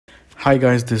Hi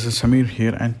guys, this is Samir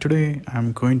here, and today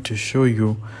I'm going to show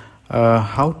you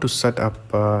how to set up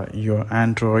your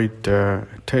Android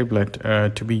tablet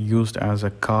to be used as a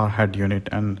car head unit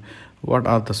and what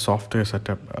are the software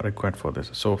setup required for this.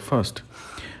 So first,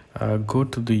 go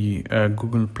to the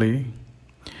Google Play,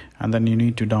 and then you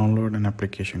need to download an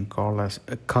application called as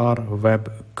Car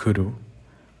Web Guru,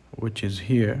 which is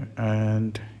here,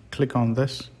 and click on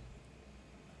this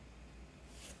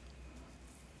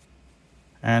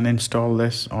and install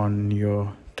this on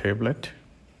your tablet.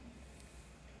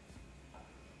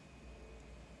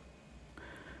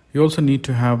 You also need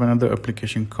to have another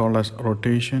application called as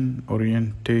Rotation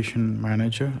Orientation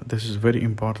Manager. This is very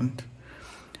important.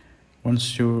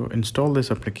 Once you install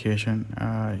this application,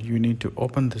 you need to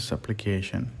open this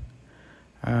application.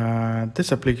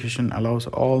 This application allows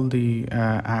all the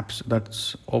apps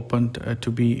that's opened to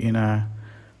be in a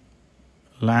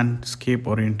landscape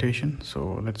orientation.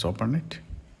 So let's open it.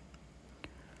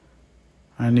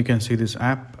 And you can see this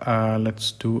app.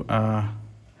 Let's do a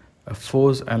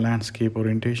force a landscape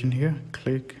orientation here.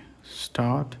 Click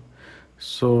start.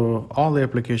 So all the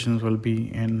applications will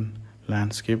be in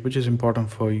landscape, which is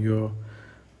important for your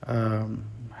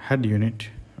head unit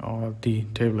or the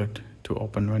tablet to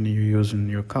open when you use in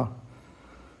your car.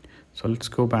 So let's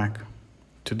go back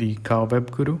to the Car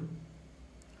Web Guru.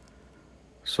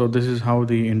 So this is how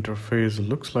the interface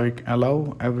looks like.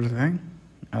 Allow everything.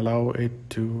 Allow it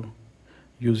to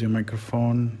use your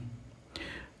microphone.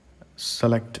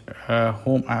 Select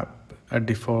home app at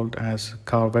default as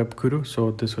Car Web Guru. So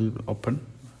this will open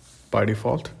by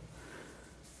default.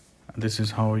 This is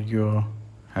how your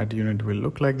head unit will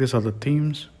look like. These are the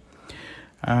themes,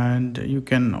 and you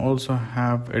can also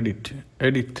have edit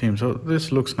themes. So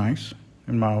this looks nice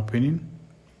in my opinion.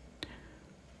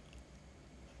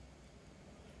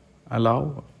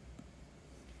 Allow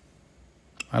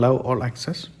all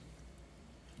access.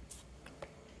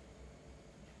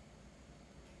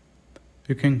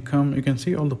 You can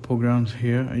see all the programs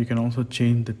here. You can also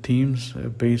change the themes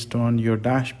based on your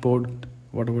dashboard,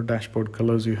 whatever dashboard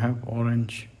colors you have,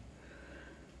 orange.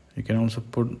 You can also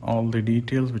put all the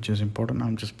details, which is important.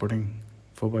 I'm just putting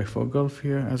 4x4 Golf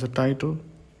here as a title.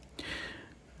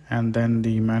 And then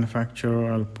the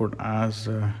manufacturer I'll put as,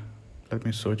 let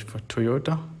me search for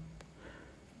Toyota.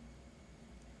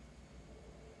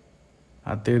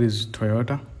 There is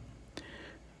Toyota.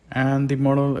 And the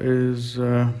model is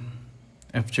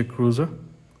FJ Cruiser.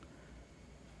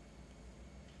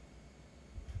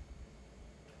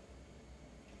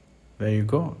 There you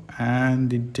go. And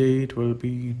the date will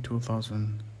be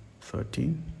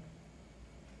 2013.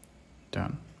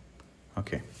 Done.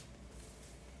 Okay.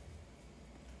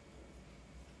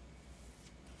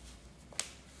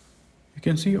 You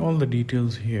can see all the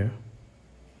details here.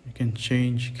 You can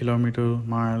change kilometer,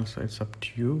 miles. It's up to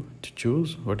you to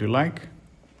choose what you like.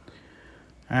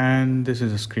 And this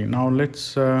is a screen. Now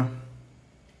let's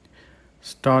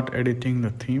start editing the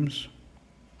themes.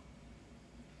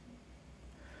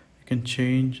 You can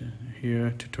change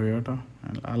here to Toyota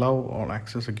and allow all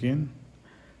access again.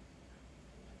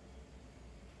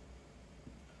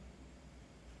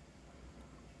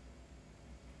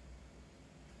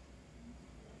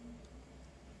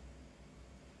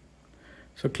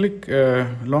 So click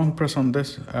long press on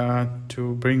this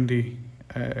to bring the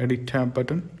edit tab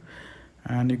button.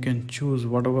 And you can choose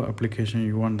whatever application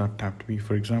you want that tab to be.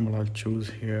 For example, I'll choose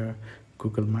here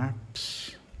Google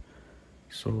Maps.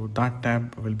 So that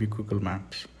tab will be Google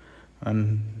Maps.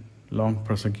 And long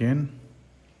press again.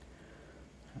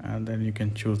 And then you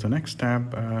can choose the next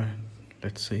tab.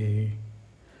 Let's say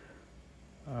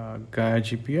Gaia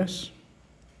GPS.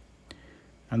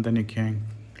 And then you can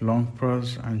long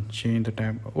press and change the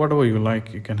tab. Whatever you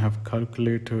like. You can have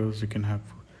calculators. You can have,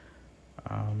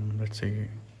 let's say,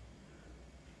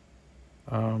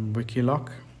 Wikiloc.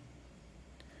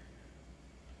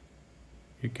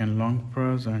 You can long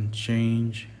press and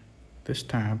change this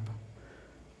tab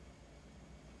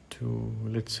to,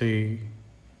 let's say,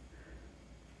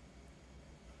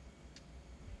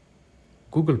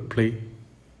 Google Play.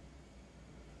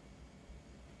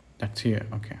 That's here.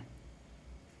 Okay.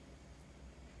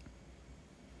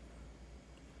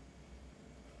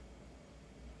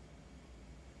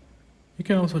 You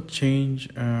can also change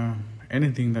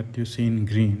anything that you see in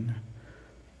green,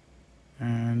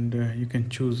 and you can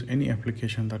choose any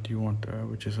application that you want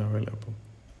which is available.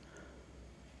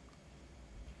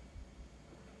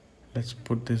 Let's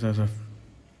put this as a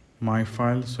my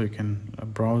file, so you can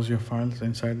browse your files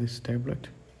inside this tablet.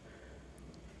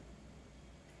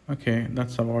 Okay,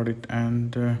 that's about it.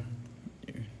 And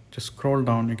just scroll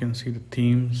down, you can see the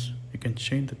themes. You can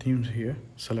change the themes here,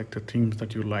 select the themes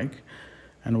that you like,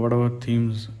 and whatever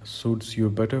themes suits you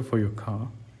better for your car,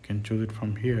 you can choose it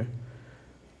from here.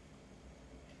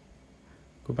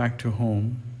 Go back to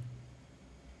home,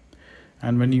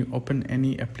 and when you open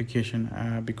any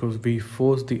application, because we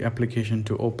force the application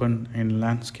to open in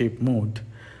landscape mode,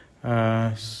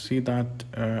 see that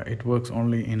it works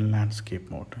only in landscape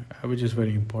mode, which is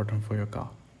very important for your car.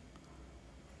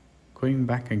 Going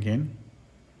back again,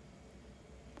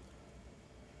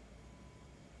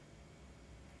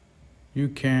 you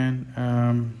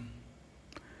can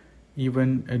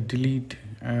even delete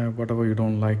whatever you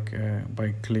don't like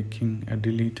by clicking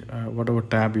delete. Whatever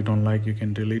tab you don't like, you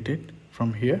can delete it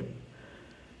from here.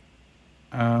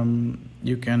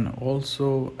 You can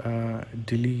also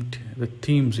delete the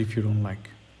themes if you don't like.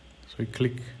 So you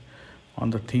click on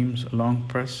the themes, long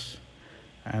press,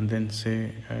 and then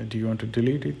say do you want to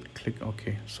delete it? Click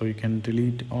OK. So you can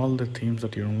delete all the themes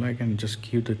that you don't like and just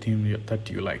keep the theme that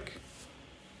you like.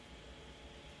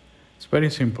 It's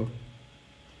very simple.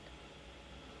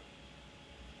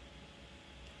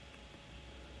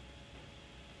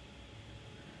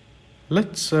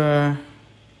 Let's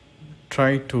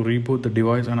try to reboot the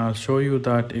device, and I'll show you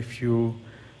that if you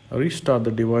restart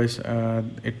the device,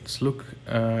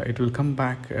 it will come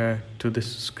back to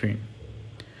this screen.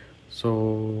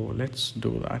 So let's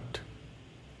do that.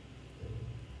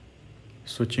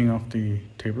 Switching off the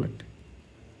tablet.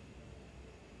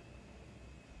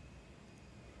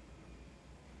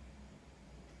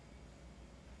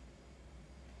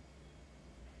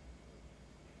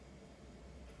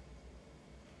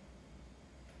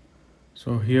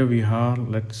 So here we are.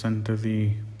 Let's enter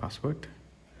the password.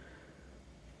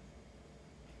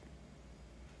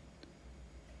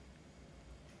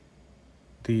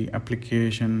 The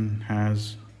application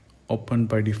has opened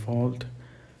by default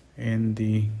in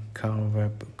the Car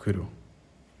Web Guru.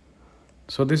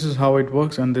 So this is how it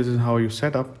works, and this is how you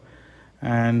set up.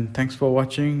 And thanks for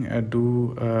watching.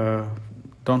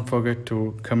 Don't forget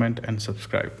to comment and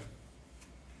subscribe.